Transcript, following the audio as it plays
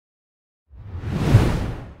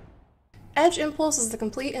Edge Impulse is the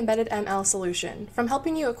complete embedded ML solution, from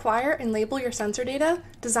helping you acquire and label your sensor data,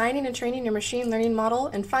 designing and training your machine learning model,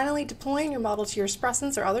 and finally deploying your model to your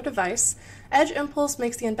Spresense or other device. Edge Impulse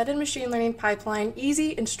makes the embedded machine learning pipeline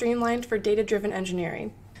easy and streamlined for data-driven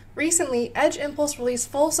engineering. Recently, Edge Impulse released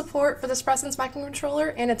full support for the Spresense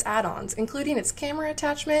microcontroller and its add-ons, including its camera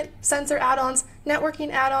attachment, sensor add-ons, networking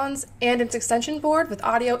add-ons, and its extension board with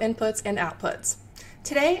audio inputs and outputs.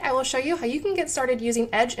 Today, I will show you how you can get started using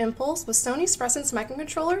Edge Impulse with Sony Spresense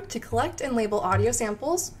microcontroller to collect and label audio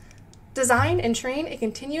samples, design and train a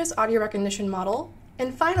continuous audio recognition model,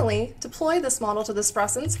 and finally, deploy this model to the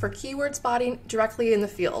Spresense for keyword spotting directly in the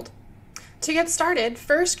field. To get started,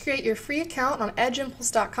 first create your free account on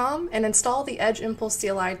edgeimpulse.com and install the Edge Impulse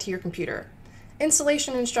CLI to your computer.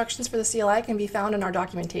 Installation instructions for the CLI can be found in our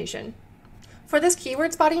documentation. For this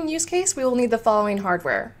keyword spotting use case, we will need the following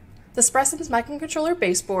hardware: the Spresense microcontroller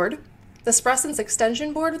baseboard, the Spresense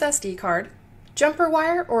extension board with SD card, jumper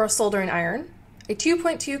wire or a soldering iron, a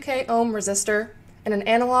 2.2K ohm resistor, and an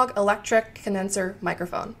analog electric condenser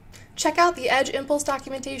microphone. Check out the Edge Impulse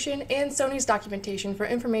documentation and Sony's documentation for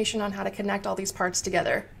information on how to connect all these parts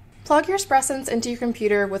together. Plug your Spresense into your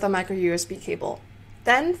computer with a micro USB cable.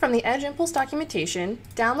 Then, from the Edge Impulse documentation,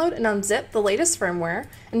 download and unzip the latest firmware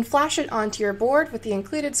and flash it onto your board with the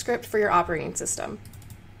included script for your operating system.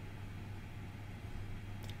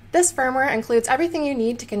 This firmware includes everything you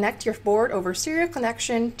need to connect your board over serial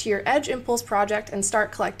connection to your Edge Impulse project and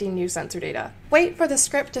start collecting new sensor data. Wait for the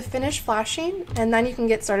script to finish flashing, and then you can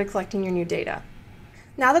get started collecting your new data.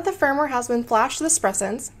 Now that the firmware has been flashed to the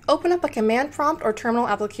Spresense, open up a command prompt or terminal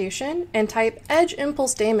application and type Edge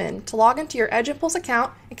Impulse daemon to log into your Edge Impulse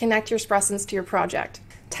account and connect your Spresense to your project.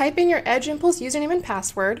 Type in your Edge Impulse username and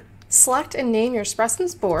password, select and name your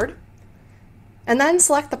Spresense board, and then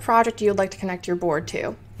select the project you would like to connect your board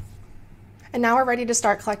to. And now we're ready to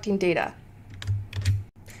start collecting data.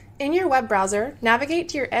 In your web browser, navigate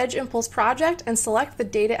to your Edge Impulse project and select the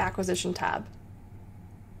Data Acquisition tab.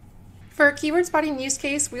 For a keyword spotting use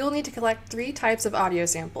case, we will need to collect 3 types of audio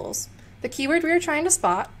samples: the keyword we are trying to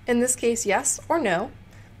spot, in this case yes or no,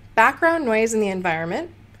 background noise in the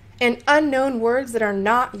environment, and unknown words that are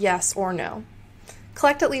not yes or no.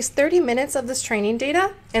 Collect at least 30 minutes of this training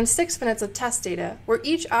data and 6 minutes of test data, where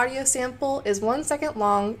each audio sample is 1 second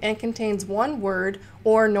long and contains 1 word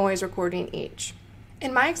or noise recording each.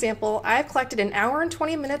 In my example, I have collected an hour and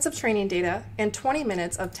 20 minutes of training data and 20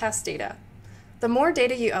 minutes of test data. The more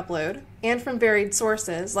data you upload, and from varied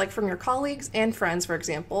sources, like from your colleagues and friends for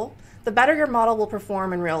example, the better your model will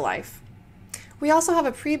perform in real life. We also have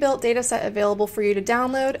a pre-built dataset available for you to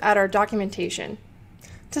download at our documentation.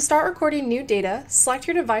 To start recording new data, select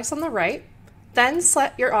your device on the right, then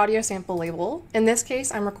select your audio sample label. In this case,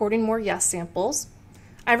 I'm recording more yes samples.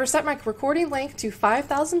 I've reset my recording length to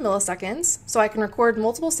 5,000 milliseconds, so I can record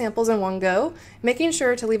multiple samples in one go, making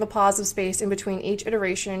sure to leave a pause of space in between each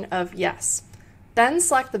iteration of yes. Then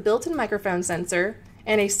select the built-in microphone sensor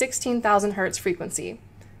and a 16,000 Hz frequency.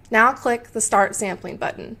 Now click the Start Sampling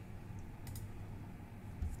button.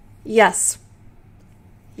 Yes.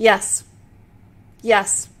 Yes.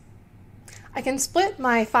 Yes. I can split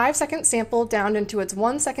my 5-second sample down into its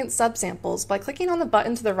 1-second subsamples by clicking on the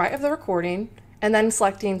button to the right of the recording and then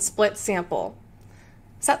selecting Split Sample.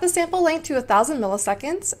 Set the sample length to 1,000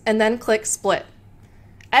 milliseconds and then click Split.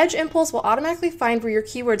 Edge Impulse will automatically find where your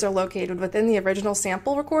keywords are located within the original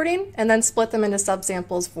sample recording and then split them into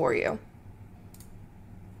subsamples for you.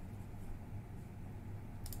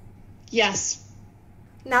 Yes.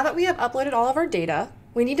 Now that we have uploaded all of our data,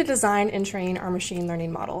 we need to design and train our machine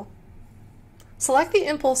learning model. Select the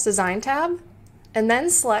Impulse Design tab, and then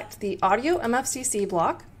select the Audio MFCC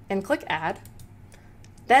block and click Add.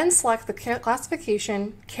 Then select the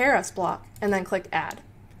Classification Keras block and then click Add.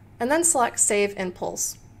 And then select Save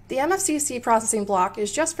Impulse. The MFCC processing block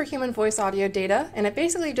is just for human voice audio data, and it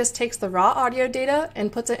basically just takes the raw audio data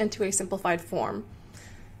and puts it into a simplified form.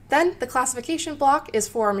 Then the Classification block is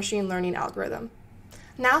for our machine learning algorithm.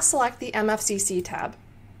 Now select the MFCC tab.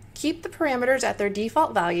 Keep the parameters at their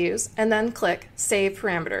default values and then click Save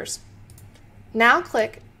Parameters. Now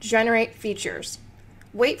click Generate Features.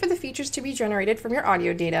 Wait for the features to be generated from your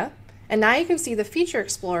audio data, and now you can see the Feature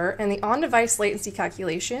Explorer and the on-device latency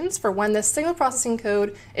calculations for when this signal processing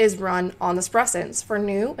code is run on the Spresense for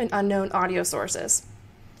new and unknown audio sources.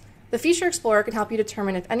 The Feature Explorer can help you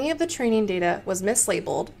determine if any of the training data was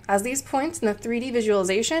mislabeled, as these points in the 3D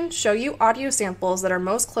visualization show you audio samples that are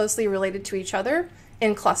most closely related to each other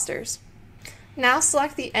in clusters. Now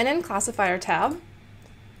select the NN Classifier tab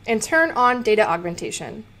and turn on Data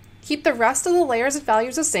Augmentation. Keep the rest of the layers and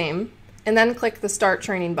values the same, and then click the Start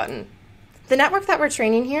Training button. The network that we're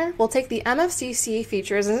training here will take the MFCC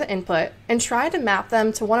features as an input and try to map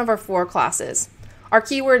them to one of our 4 classes. Our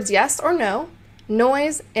keywords yes or no,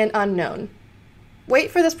 noise, and unknown.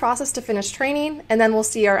 Wait for this process to finish training, and then we'll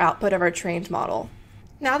see our output of our trained model.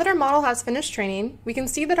 Now that our model has finished training, we can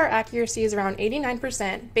see that our accuracy is around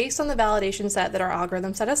 89% based on the validation set that our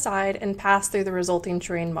algorithm set aside and passed through the resulting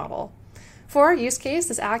trained model. For our use case,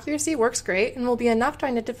 this accuracy works great and will be enough to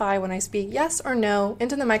identify when I speak yes or no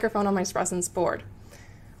into the microphone on my Spresense board.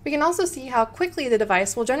 We can also see how quickly the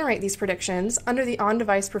device will generate these predictions under the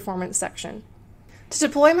on-device performance section. To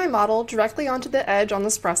deploy my model directly onto the Edge on the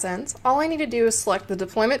Spresense, all I need to do is select the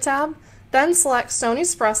Deployment tab, then select Sony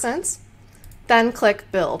Spresense, then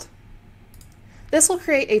click Build. This will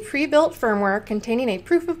create a pre-built firmware containing a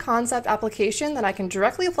proof of concept application that I can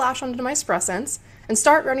directly flash onto my Spresense and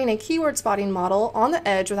start running a keyword spotting model on the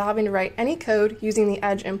Edge without having to write any code using the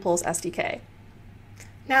Edge Impulse SDK.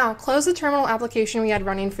 Now, close the terminal application we had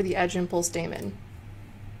running for the Edge Impulse daemon.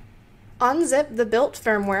 Unzip the built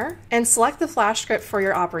firmware and select the flash script for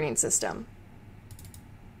your operating system.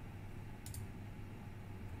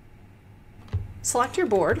 Select your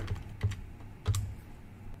board.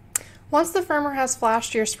 Once the firmware has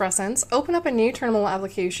flashed to your Spresense, open up a new terminal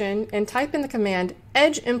application and type in the command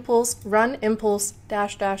Edge Impulse run impulse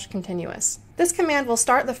 -- continuous. This command will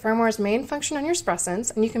start the firmware's main function on your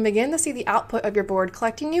Spresense, and you can begin to see the output of your board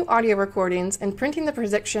collecting new audio recordings and printing the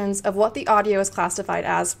predictions of what the audio is classified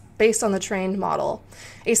as based on the trained model.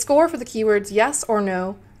 A score for the keywords yes or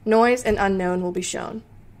no, noise, and unknown will be shown.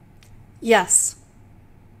 Yes.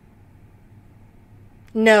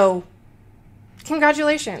 No.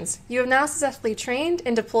 Congratulations! You have now successfully trained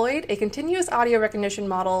and deployed a continuous audio recognition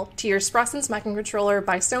model to your Spresense microcontroller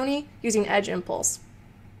by Sony using Edge Impulse.